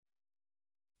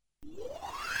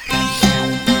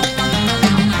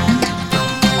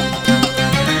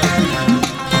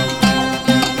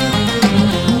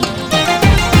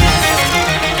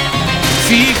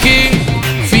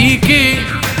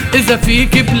إذا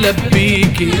فيك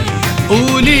بلبيكي،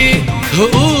 قولي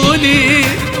قولي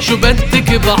شو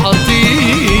بدك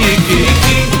بعطيكي.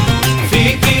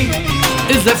 فيكي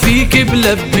إذا فيك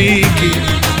بلبيكي،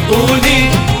 قولي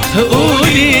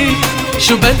قولي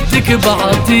شو بدك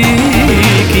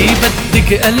بعطيكي.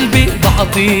 بدك قلبي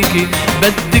بعطيكي،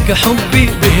 بدك حبي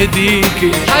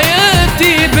بهديكي،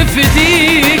 حياتي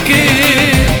بفديكي.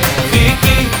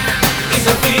 فيكي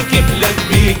إذا فيكي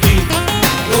بلبيكي،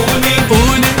 قولي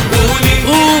قولي قولي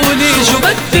قولي شو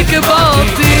بدك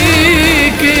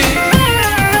بعطيكي.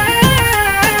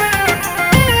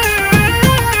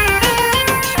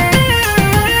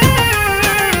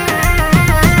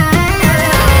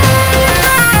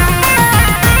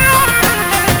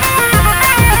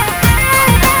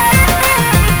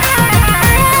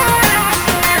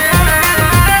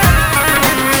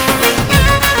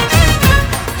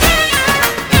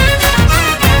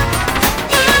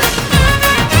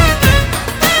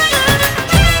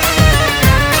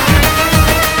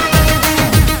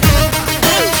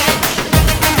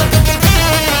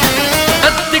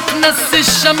 نسي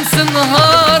الشمس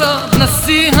نهارا،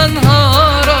 نسيها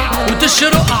نهارا،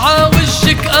 وتشرق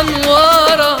عوجك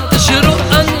انوارا، تشرق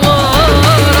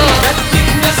انوارا. بدك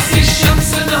نسي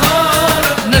الشمس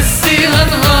نهارا، نسيها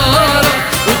نهارا،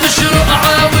 وتشرق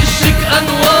عوجك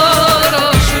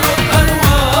انوارا، تشرق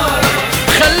أنوارا.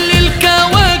 خلي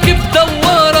الكواكب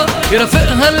دوارا،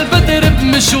 يرافقها البدر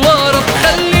بمشوارا.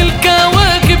 خلي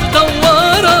الكواكب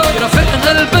دوارا،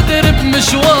 يرافقها البدر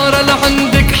بمشوارا.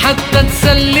 لعندك حتى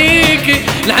تسليكي،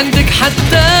 لعندك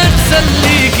حتى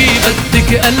تسليكي. بدك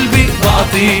قلبي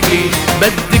بعطيكي،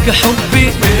 بدك حبي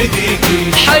بهديكي،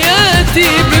 حياتي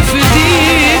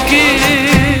بفديكي.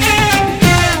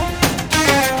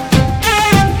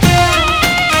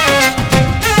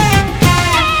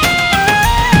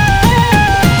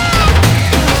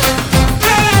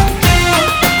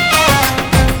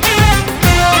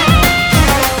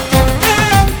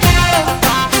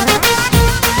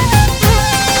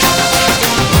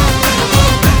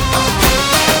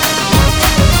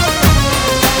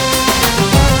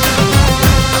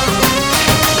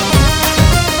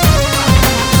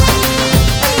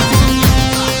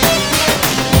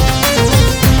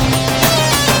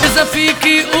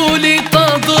 فيكي قولي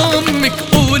تضمك،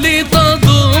 قولي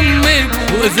تضمك،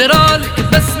 وازرعلك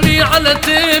بسمي على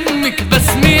تمك،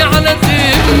 بسمي على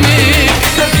تمك.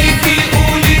 إذا فيكي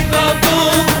قولي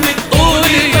تضمك،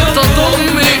 قولي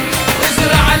تضمك،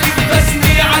 وازرعلك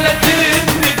بسمي على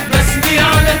تمك، بسمي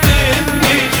على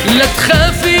تمك. لا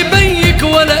تخافي بيك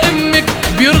ولا امك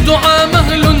بيرضوا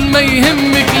عمهلن ما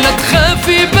يهمك. لا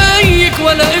تخافي بيك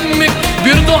ولا امك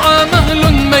بيرضوا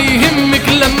عمهلن ما يهمك.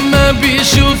 لما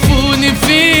بيشوفوني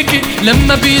فيكي،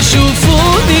 لما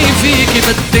بيشوفوني فيكي،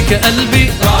 بدك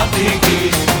قلبي بعطيكي،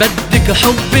 بدك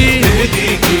حبي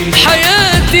بهديكي،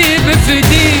 حياتي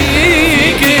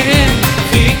بفديكي.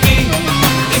 فيكي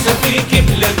إذا فيكي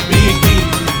بلبيكي،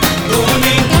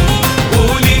 قولي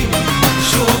قولي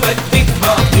شو بدك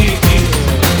بعطيكي.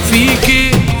 فيكي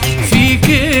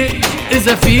فيكي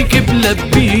إذا فيك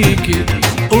بلبيكي،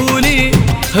 قولي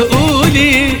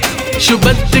قولي شو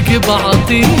بدك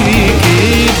بعطيكي.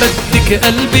 بدك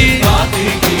قلبي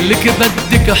بعطيكي، لك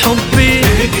بدك حبي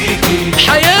بهديكي،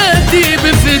 حياتي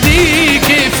بفديكي.